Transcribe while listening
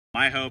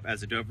My hope as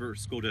the Dover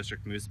School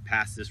District moves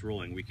past this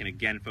ruling, we can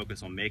again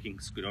focus on making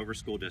Dover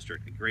School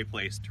District a great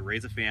place to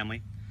raise a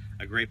family,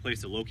 a great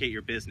place to locate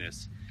your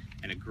business,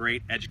 and a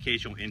great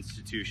educational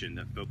institution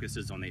that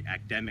focuses on the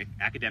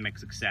academic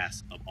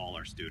success of all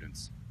our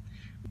students.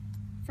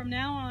 From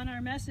now on, our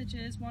message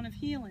is one of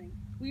healing.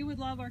 We would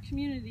love our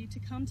community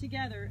to come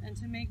together and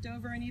to make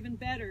Dover an even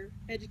better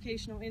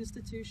educational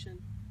institution.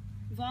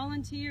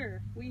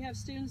 Volunteer. We have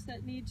students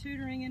that need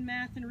tutoring in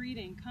math and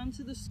reading. Come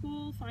to the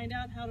school, find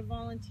out how to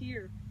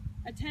volunteer.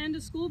 Attend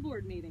a school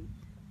board meeting.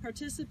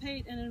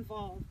 Participate and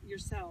involve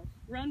yourself.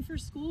 Run for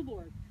school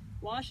board.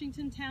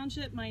 Washington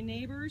Township, my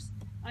neighbors,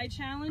 I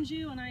challenge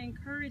you and I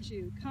encourage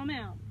you. Come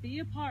out, be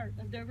a part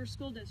of Dover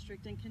School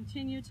District and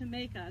continue to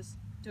make us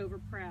Dover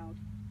proud.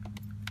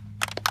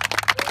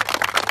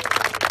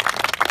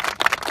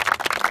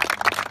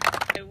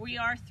 We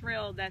are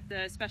thrilled that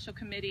the special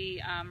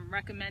committee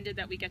recommended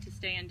that we get to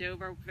stay in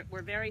Dover.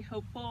 We're very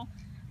hopeful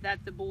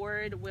that the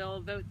board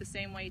will vote the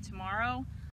same way tomorrow.